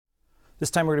This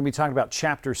time we're going to be talking about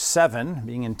chapter 7,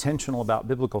 being intentional about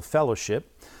biblical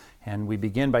fellowship. And we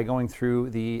begin by going through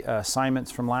the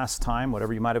assignments from last time,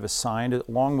 whatever you might have assigned,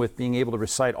 along with being able to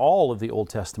recite all of the Old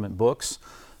Testament books.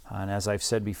 And as I've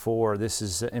said before, this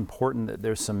is important that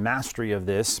there's some mastery of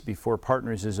this before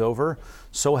Partners is over.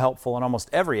 So helpful in almost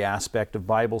every aspect of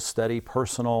Bible study,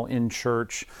 personal, in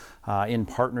church, in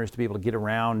Partners, to be able to get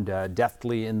around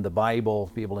deftly in the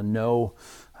Bible, be able to know,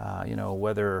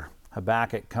 whether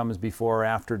Habakkuk comes before or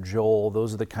after Joel.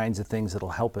 Those are the kinds of things that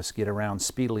will help us get around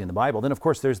speedily in the Bible. Then, of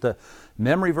course, there's the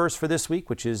memory verse for this week,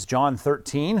 which is John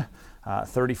 13,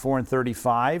 34 and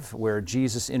 35, where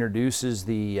Jesus introduces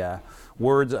the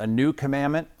words, "A new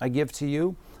commandment I give to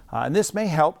you." And this may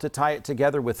help to tie it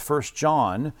together with 1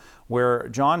 John, where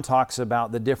John talks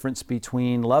about the difference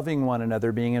between loving one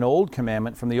another being an old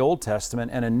commandment from the Old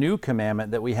Testament and a new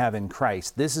commandment that we have in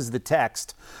Christ. This is the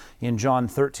text in John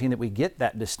 13 that we get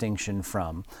that distinction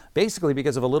from, basically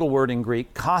because of a little word in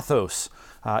Greek, kathos.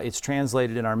 It's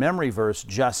translated in our memory verse,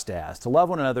 just as. To love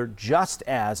one another just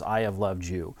as I have loved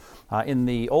you. In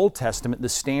the Old Testament, the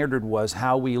standard was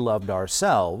how we loved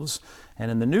ourselves. And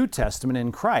in the New Testament,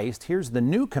 in Christ, here's the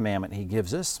new commandment He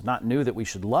gives us. Not new that we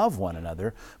should love one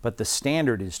another, but the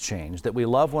standard is changed, that we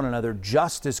love one another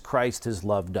just as Christ has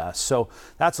loved us. So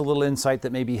that's a little insight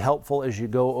that may be helpful as you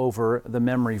go over the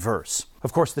memory verse.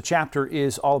 Of course, the chapter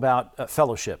is all about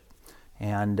fellowship.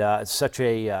 And it's such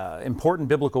a important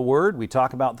biblical word. We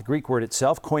talk about the Greek word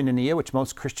itself, koinonia, which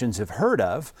most Christians have heard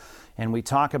of. And we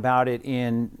talk about it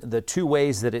in the two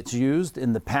ways that it's used,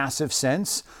 in the passive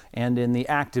sense and in the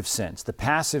active sense. The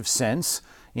passive sense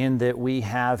in that we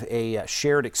have a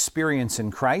shared experience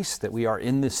in Christ, that we are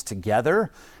in this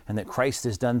together, and that Christ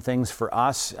has done things for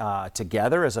us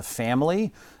together as a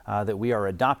family, that we are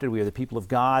adopted, we are the people of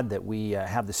God, that we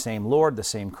have the same Lord, the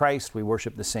same Christ, we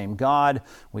worship the same God,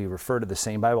 we refer to the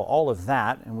same Bible, all of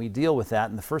that, and we deal with that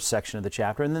in the first section of the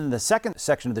chapter. And then in the second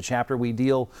section of the chapter, we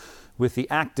deal with the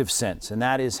active sense, and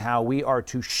that is how we are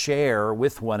to share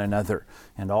with one another.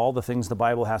 And all the things the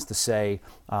Bible has to say,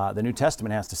 the New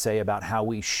Testament has to say about how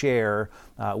we share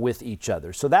with each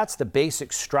other. So that's the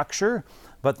basic structure,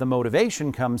 but the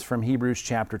motivation comes from Hebrews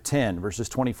chapter 10, verses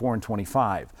 24 and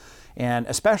 25. And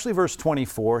especially verse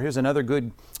 24, here's another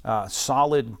good,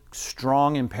 solid,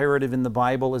 strong imperative in the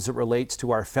Bible as it relates to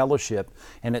our fellowship.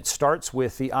 And it starts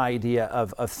with the idea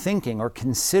of thinking or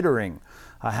considering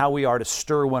how we are to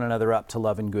stir one another up to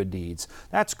love and good deeds.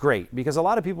 That's great, because a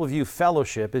lot of people view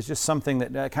fellowship as just something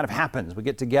that kind of happens. We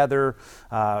get together,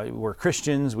 we're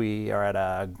Christians, we are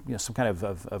at some kind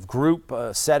of group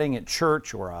setting at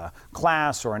church or a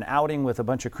class or an outing with a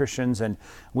bunch of Christians, and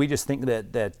we just think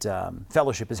that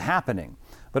fellowship is happening.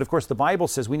 But of course the Bible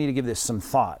says we need to give this some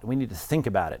thought. We need to think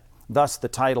about it. Thus the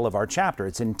title of our chapter.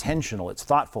 It's intentional, it's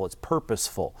thoughtful, it's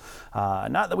purposeful.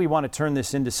 Not that we want to turn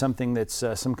this into something that's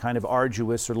some kind of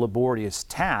arduous or laborious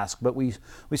task, but we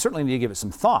certainly need to give it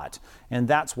some thought. And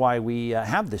that's why we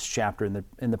have this chapter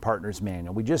in the Partners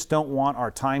Manual. We just don't want our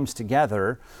times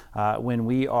together when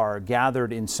we are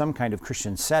gathered in some kind of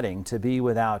Christian setting to be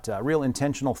without real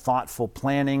intentional, thoughtful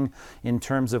planning in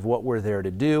terms of what we're there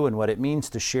to do and what it means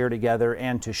to share together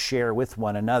and to share with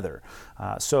one another.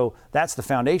 So that's the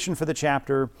foundation for the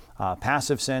chapter,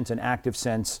 passive sense and active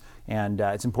sense, and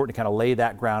it's important to kind of lay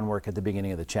that groundwork at the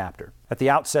beginning of the chapter. At the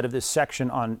outset of this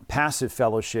section on passive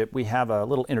fellowship, we have a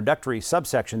little introductory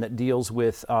subsection that deals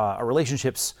with our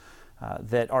relationships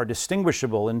that are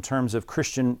distinguishable in terms of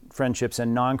Christian friendships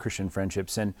and non-Christian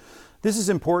friendships. And this is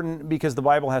important because the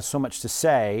Bible has so much to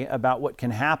say about what can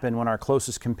happen when our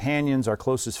closest companions, our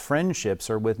closest friendships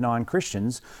are with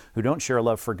non-Christians who don't share a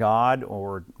love for God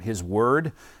or His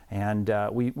Word. And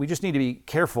we just need to be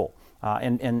careful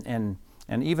and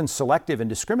even selective and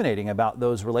discriminating about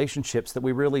those relationships, that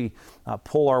we really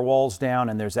pull our walls down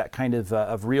and there's that kind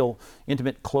of real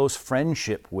intimate, close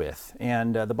friendship with.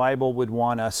 And the Bible would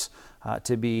want us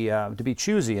to be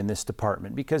choosy in this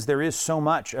department, because there is so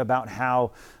much about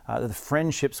how the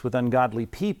friendships with ungodly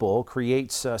people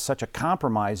creates such a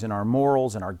compromise in our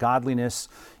morals and our godliness,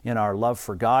 in our love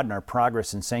for God and our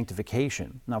progress in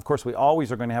sanctification. Now, of course, we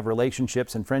always are going to have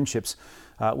relationships and friendships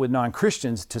with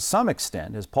non-Christians to some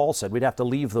extent. As Paul said, we'd have to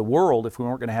leave the world if we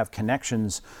weren't going to have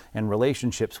connections and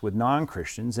relationships with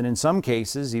non-Christians. And in some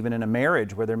cases, even in a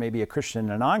marriage where there may be a Christian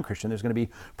and a non-Christian, there's going to be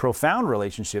profound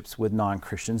relationships with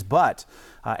non-Christians. But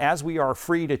as we are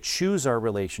free to choose our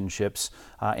relationships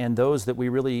and those that we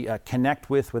really connect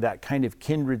with that kind of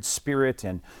kindred spirit,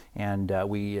 and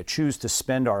we choose to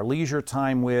spend our leisure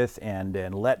time with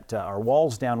and let our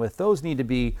walls down with, those need to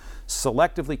be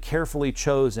selectively, carefully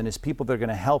chosen as people that are going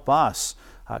to help us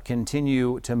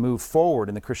continue to move forward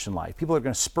in the Christian life. People are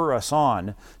going to spur us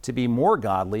on to be more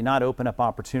godly, not open up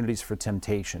opportunities for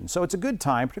temptation. So it's a good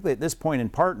time, particularly at this point in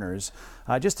partners,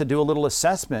 just to do a little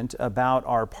assessment about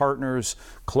our partners'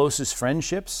 closest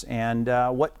friendships and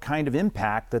what kind of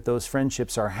impact that those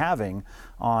friendships are having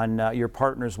on your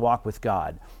partner's walk with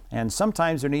God. And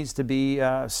sometimes there needs to be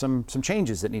some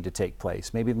changes that need to take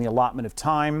place, maybe in the allotment of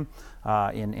time,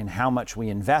 in how much we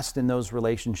invest in those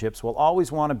relationships. We'll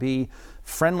always want to be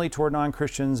friendly toward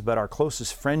non-Christians, but our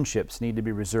closest friendships need to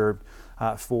be reserved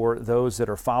for those that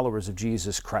are followers of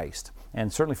Jesus Christ.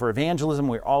 And certainly for evangelism,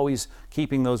 we're always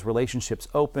keeping those relationships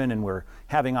open, and we're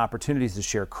having opportunities to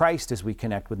share Christ as we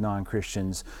connect with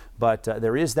non-Christians. But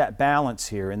there is that balance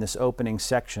here in this opening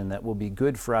section that will be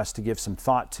good for us to give some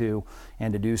thought to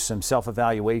and to do some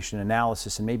self-evaluation,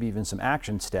 analysis, and maybe even some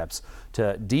action steps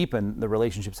to deepen the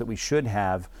relationships that we should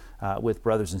have with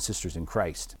brothers and sisters in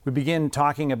Christ. We begin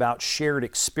talking about shared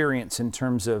experience in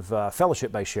terms of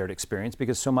fellowship by shared experience,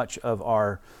 because so much of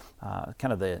our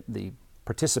kind of the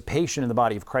participation in the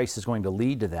body of Christ is going to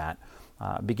lead to that,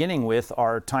 beginning with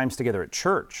our times together at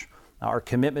church, our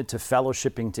commitment to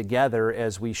fellowshipping together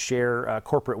as we share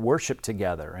corporate worship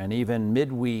together, and even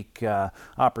midweek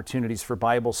opportunities for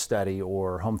Bible study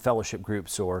or home fellowship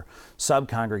groups or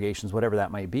sub-congregations, whatever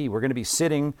that might be. We're going to be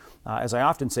sitting, as I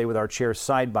often say, with our chairs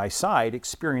side by side,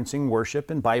 experiencing worship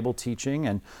and Bible teaching,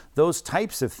 and those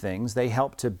types of things, they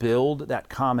help to build that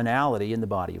commonality in the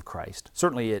body of Christ.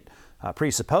 Certainly it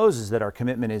presupposes that our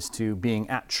commitment is to being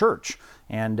at church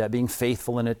and being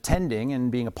faithful in attending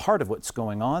and being a part of what's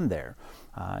going on there.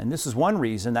 And this is one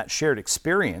reason that shared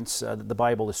experience that the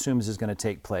Bible assumes is going to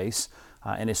take place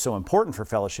and is so important for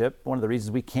fellowship. One of the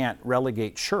reasons we can't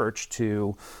relegate church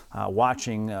to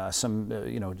watching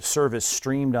some service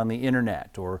streamed on the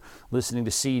internet or listening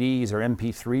to CDs or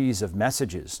MP3s of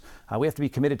messages. We have to be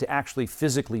committed to actually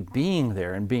physically being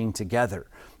there and being together.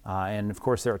 And of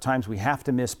course, there are times we have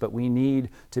to miss, but we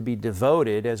need to be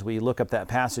devoted, as we look up that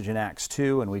passage in Acts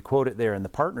 2, and we quote it there in the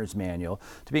Partners Manual,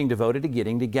 to being devoted to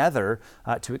getting together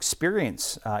to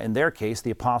experience, in their case, the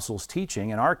apostles'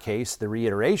 teaching, in our case, the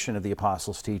reiteration of the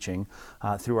apostles' teaching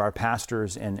through our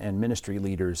pastors and ministry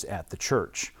leaders at the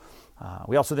church.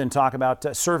 We also then talk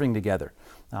about serving together.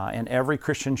 And every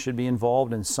Christian should be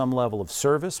involved in some level of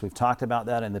service. We've talked about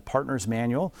that in the Partners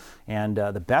Manual. And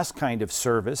the best kind of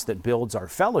service that builds our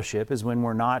fellowship is when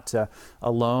we're not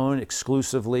alone,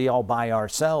 exclusively, all by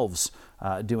ourselves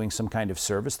doing some kind of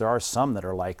service. There are some that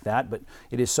are like that, but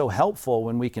it is so helpful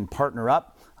when we can partner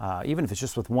up, even if it's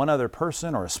just with one other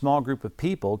person or a small group of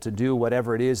people, to do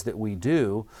whatever it is that we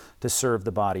do to serve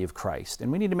the body of Christ.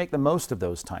 And we need to make the most of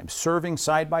those times. Serving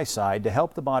side by side to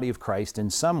help the body of Christ in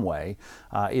some way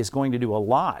is going to do a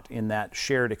lot in that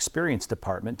shared experience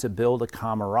department to build a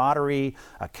camaraderie,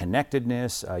 a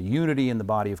connectedness, a unity in the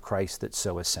body of Christ that's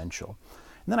so essential.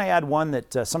 And then I add one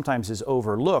that sometimes is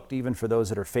overlooked, even for those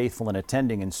that are faithful in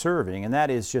attending and serving, and that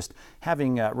is just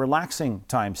having relaxing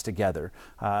times together,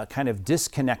 kind of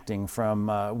disconnecting from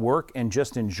work and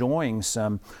just enjoying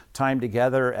some time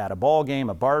together at a ball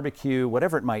game, a barbecue,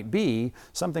 whatever it might be,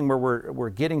 something where we're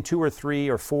getting 2 or 3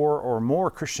 or 4 or more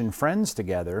Christian friends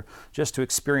together just to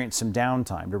experience some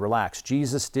downtime, to relax.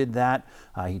 Jesus did that.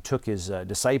 He took his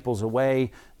disciples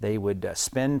away. They would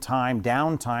spend time,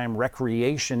 downtime,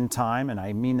 recreation time, and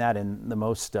I mean that in the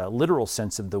most literal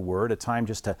sense of the word, a time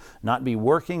just to not be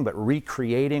working, but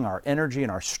recreating our energy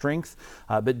and our strength,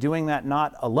 but doing that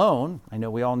not alone. I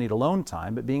know we all need alone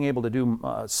time, but being able to do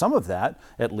some of that,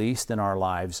 at least in our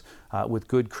lives, with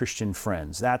good Christian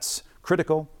friends. That's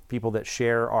critical. People that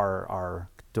share our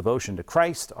devotion to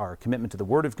Christ, our commitment to the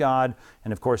Word of God,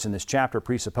 and of course in this chapter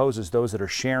presupposes those that are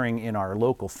sharing in our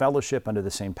local fellowship under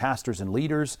the same pastors and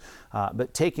leaders,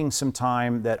 but taking some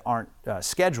time that aren't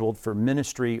scheduled for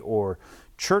ministry or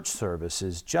church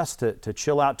services just to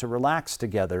chill out, to relax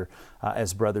together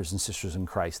as brothers and sisters in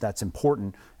Christ. That's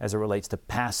important as it relates to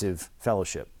passive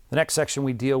fellowship. The next section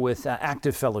we deal with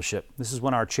active fellowship. This is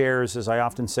when our chairs, as I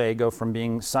often say, go from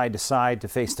being side to side to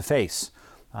face to face.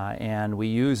 And we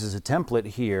use as a template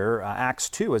here Acts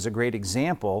 2 as a great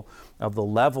example of the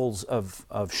levels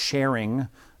of sharing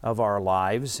of our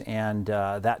lives, and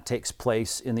that takes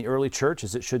place in the early church,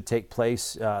 as it should take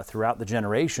place throughout the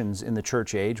generations in the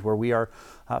church age, where we are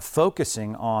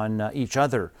focusing on each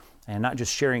other and not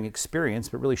just sharing experience,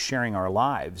 but really sharing our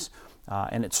lives.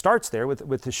 And it starts there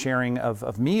with the sharing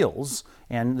of meals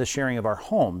and the sharing of our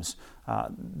homes.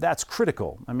 that's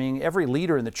critical. I mean, every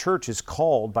leader in the church is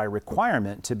called by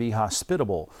requirement to be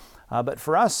hospitable. But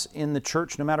for us in the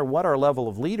church, no matter what our level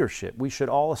of leadership, we should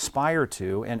all aspire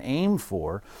to and aim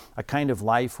for a kind of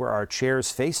life where our chairs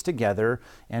face together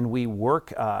and we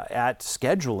work at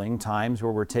scheduling times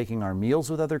where we're taking our meals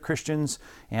with other Christians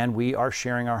and we are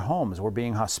sharing our homes. We're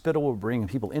being hospitable, we're bringing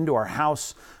people into our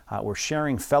house, we're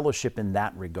sharing fellowship in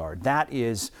that regard. That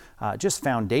is just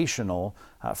foundational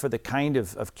for the kind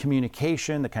of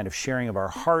communication, the kind of sharing of our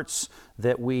hearts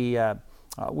that we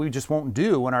just won't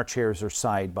do when our chairs are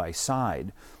side by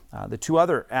side. The two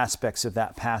other aspects of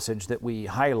that passage that we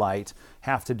highlight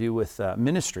have to do with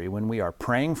ministry, when we are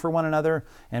praying for one another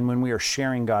and when we are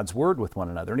sharing God's Word with one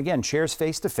another. And again, chairs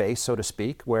face to face, so to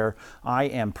speak, where I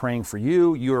am praying for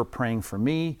you, you're praying for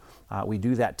me. We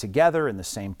do that together in the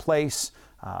same place.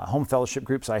 Home fellowship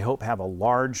groups, I hope, have a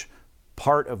large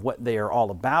part of what they are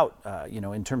all about,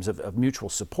 in terms of mutual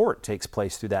support, takes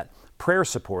place through that prayer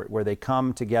support, where they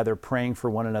come together praying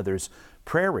for one another's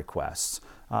prayer requests,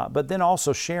 but then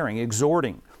also sharing,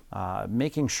 exhorting,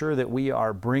 making sure that we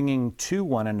are bringing to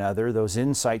one another those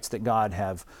insights that God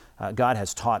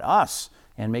has taught us,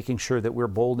 and making sure that we're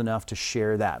bold enough to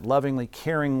share that lovingly,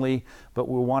 caringly, but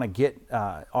we want to get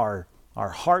our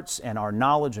hearts and our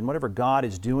knowledge and whatever God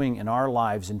is doing in our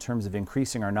lives in terms of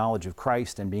increasing our knowledge of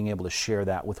Christ and being able to share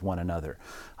that with one another.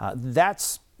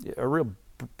 That's a real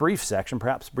brief section,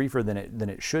 perhaps briefer than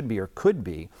it should be or could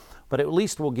be, but at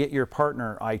least will get your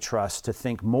partner, I trust, to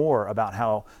think more about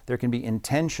how there can be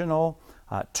intentional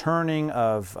turning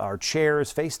of our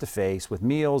chairs face to face with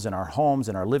meals in our homes,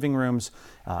 in our living rooms,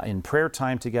 in prayer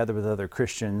time together with other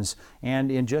Christians,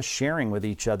 and in just sharing with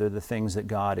each other the things that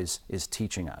God is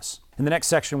teaching us. In the next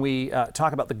section, we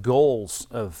talk about the goals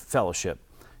of fellowship,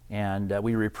 and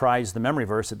we reprise the memory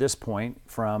verse at this point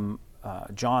from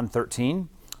John 13,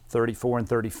 34 and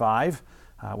 35,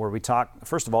 where we talk,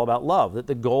 first of all, about love, that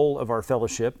the goal of our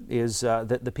fellowship is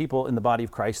that the people in the body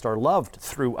of Christ are loved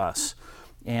through us.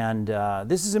 And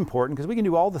this is important because we can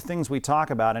do all the things we talk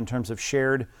about in terms of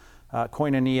shared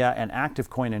koinonia and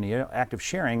active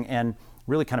sharing, and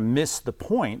really kind of miss the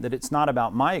point that it's not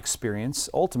about my experience.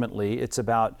 Ultimately, it's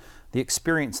about the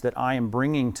experience that I am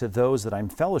bringing to those that I'm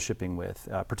fellowshipping with,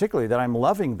 particularly that I'm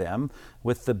loving them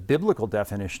with the biblical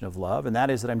definition of love, and that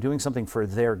is that I'm doing something for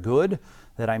their good,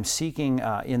 that I'm seeking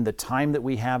in the time that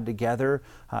we have together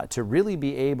to really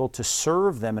be able to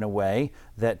serve them in a way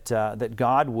that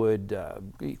God would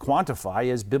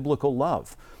quantify as biblical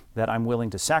love. That I'm willing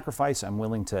to sacrifice, I'm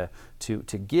willing to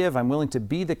give, I'm willing to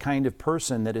be the kind of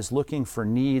person that is looking for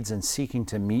needs and seeking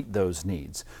to meet those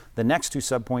needs. The next two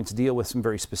subpoints deal with some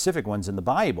very specific ones in the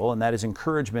Bible, and that is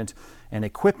encouragement and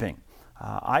equipping.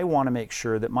 I want to make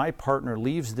sure that my partner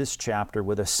leaves this chapter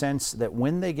with a sense that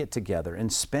when they get together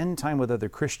and spend time with other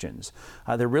Christians,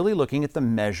 they're really looking at the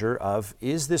measure of,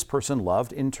 is this person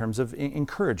loved in terms of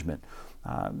encouragement?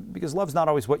 Because love's not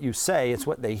always what you say, it's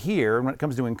what they hear. And when it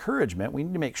comes to encouragement, we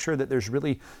need to make sure that there's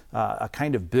really a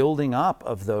kind of building up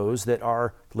of those that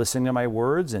are listening to my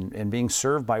words and being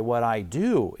served by what I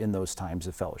do in those times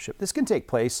of fellowship. This can take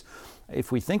place,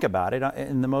 if we think about it,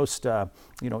 in the most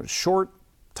short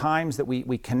times that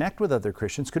we connect with other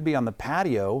Christians. Could be on the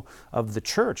patio of the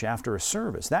church after a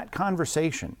service. That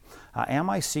conversation, am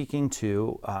I seeking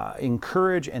to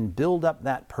encourage and build up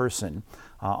that person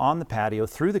on the patio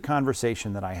through the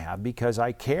conversation that I have, because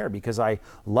I care, because I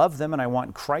love them and I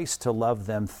want Christ to love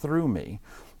them through me.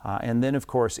 And then, of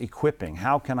course, equipping.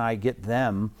 How can I get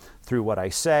them through what I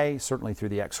say, certainly through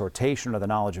the exhortation or the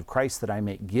knowledge of Christ that I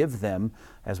may give them,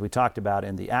 as we talked about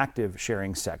in the active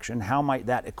sharing section? How might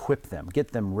that equip them,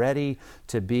 get them ready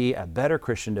to be a better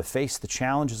Christian, to face the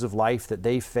challenges of life that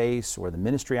they face or the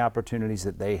ministry opportunities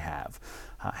that they have?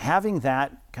 Having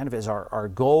that kind of as our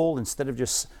goal, instead of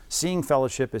just seeing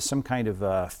fellowship as some kind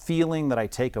of feeling that I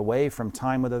take away from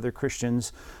time with other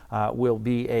Christians, will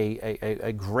be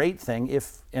a great thing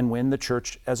if and when the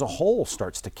church as a whole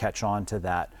starts to catch on to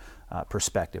that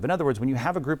perspective. In other words, when you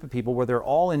have a group of people where they're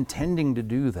all intending to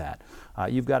do that,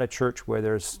 you've got a church where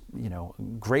there's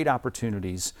great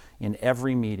opportunities in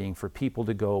every meeting for people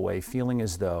to go away feeling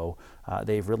as though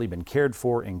they've really been cared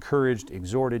for, encouraged,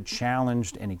 exhorted,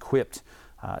 challenged, and equipped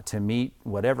to meet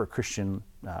whatever Christian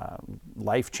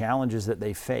life challenges that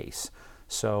they face.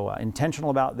 So intentional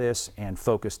about this and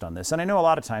focused on this. And I know a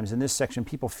lot of times in this section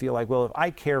people feel like, well, if I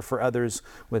care for others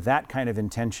with that kind of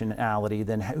intentionality,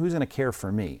 then who's going to care for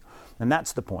me? And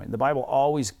that's the point. The Bible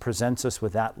always presents us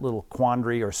with that little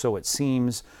quandary, or so it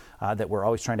seems, that we're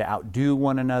always trying to outdo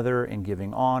one another in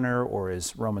giving honor, or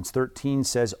as Romans 13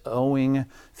 says, owing,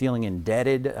 feeling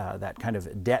indebted, that kind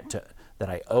of debt that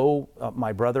I owe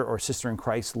my brother or sister in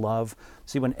Christ love.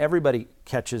 See, when everybody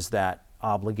catches that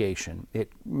obligation,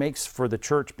 it makes for the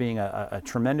church being a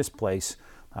tremendous place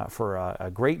for a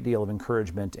great deal of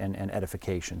encouragement and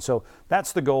edification. So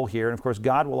that's the goal here. And of course,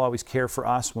 God will always care for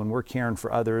us when we're caring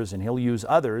for others, and He'll use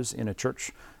others in a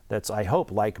church that's, I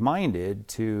hope, like-minded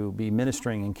to be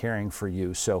ministering and caring for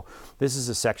you. So this is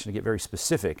a section to get very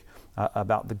specific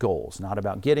about the goals, not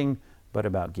about getting, but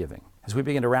about giving. As we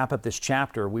begin to wrap up this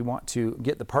chapter, we want to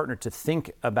get the partner to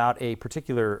think about a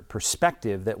particular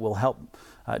perspective that will help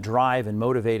drive and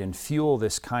motivate and fuel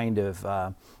this kind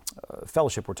of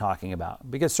fellowship we're talking about.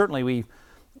 Because certainly we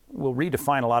will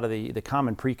redefine a lot of the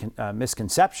common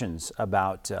misconceptions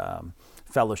about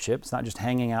fellowship. It's not just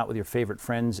hanging out with your favorite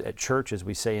friends at church, as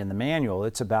we say in the manual.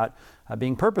 It's about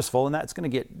being purposeful, and that's going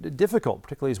to get difficult,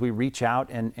 particularly as we reach out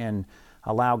and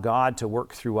allow God to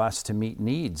work through us to meet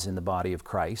needs in the body of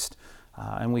Christ.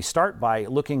 And we start by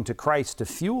looking to Christ to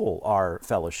fuel our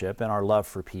fellowship and our love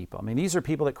for people. I mean, these are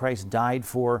people that Christ died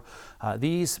for.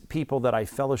 These people that I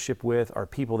fellowship with are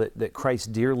people that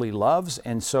Christ dearly loves.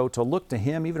 And so to look to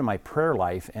Him, even in my prayer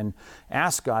life, and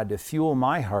ask God to fuel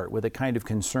my heart with a kind of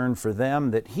concern for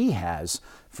them that He has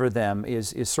for them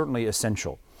is certainly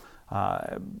essential.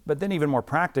 But then even more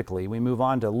practically, we move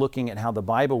on to looking at how the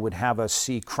Bible would have us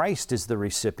see Christ as the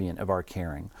recipient of our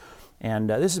caring.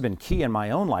 And this has been key in my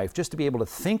own life, just to be able to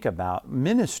think about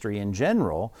ministry in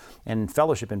general and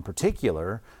fellowship in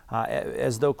particular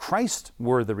as though Christ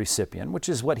were the recipient, which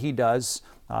is what He does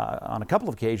on a couple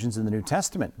of occasions in the New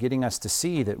Testament, getting us to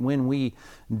see that when we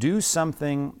do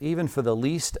something, even for the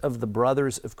least of the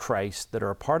brothers of Christ that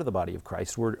are a part of the body of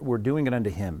Christ, we're doing it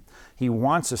unto Him. He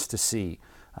wants us to see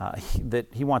that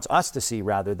He wants us to see,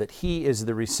 rather, that He is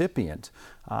the recipient.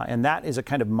 And that is a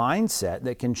kind of mindset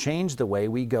that can change the way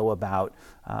we go about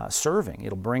serving.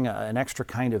 It'll bring an extra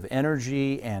kind of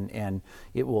energy, and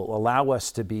it will allow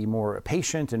us to be more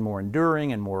patient and more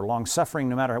enduring and more long-suffering,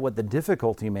 no matter what the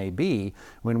difficulty may be,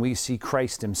 when we see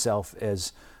Christ Himself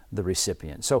as the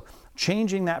recipient. So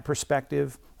changing that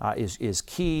perspective is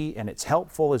key, and it's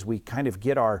helpful as we kind of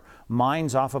get our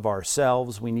minds off of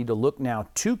ourselves. We need to look now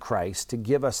to Christ to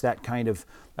give us that kind of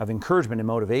encouragement and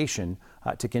motivation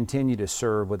to continue to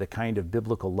serve with a kind of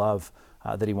biblical love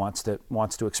that He wants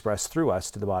to express through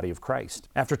us to the body of Christ.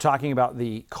 After talking about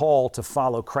the call to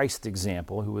follow Christ's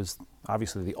example, who was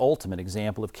obviously the ultimate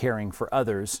example of caring for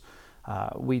others,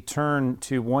 we turn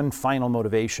to one final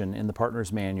motivation in the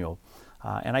Partner's Manual.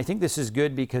 And I think this is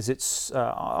good because it's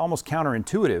almost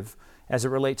counterintuitive as it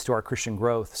relates to our Christian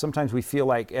growth. Sometimes we feel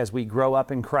like as we grow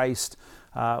up in Christ,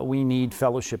 we need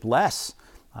fellowship less.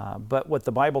 But what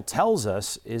the Bible tells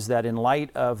us is that in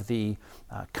light of the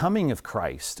coming of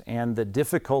Christ and the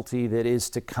difficulty that is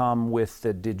to come with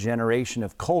the degeneration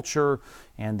of culture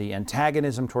and the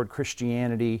antagonism toward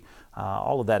Christianity,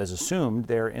 all of that is assumed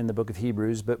there in the book of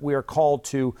Hebrews, but we are called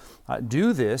to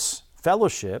do this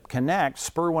fellowship, connect,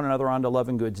 spur one another on to love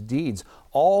and good deeds,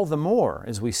 all the more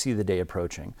as we see the day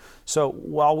approaching. So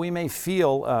while we may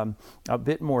feel a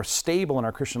bit more stable in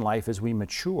our Christian life as we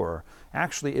mature,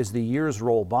 actually as the years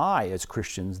roll by as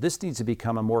Christians, this needs to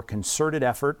become a more concerted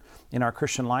effort in our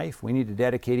Christian life. We need to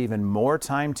dedicate even more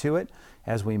time to it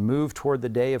as we move toward the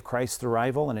day of Christ's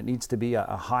arrival, and it needs to be a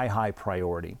high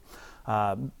priority.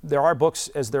 There are books,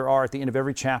 as there are at the end of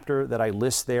every chapter, that I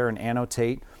list there and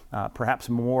annotate, perhaps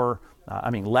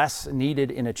less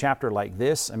needed in a chapter like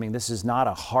this. I mean, this is not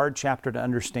a hard chapter to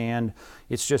understand.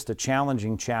 It's just a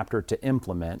challenging chapter to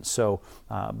implement. So,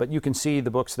 but you can see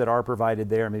the books that are provided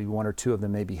there. Maybe one or two of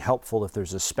them may be helpful if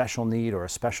there's a special need or a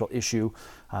special issue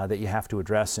that you have to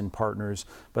address in partners.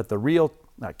 But the real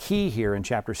key here in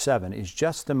chapter 7 is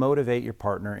just to motivate your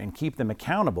partner and keep them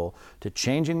accountable to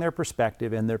changing their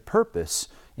perspective and their purpose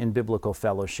in biblical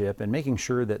fellowship and making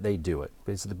sure that they do it.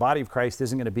 Because the body of Christ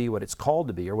isn't going to be what it's called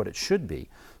to be or what it should be.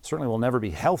 Certainly will never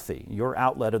be healthy, your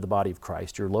outlet of the body of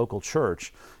Christ, your local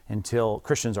church, until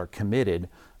Christians are committed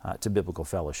to biblical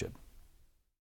fellowship.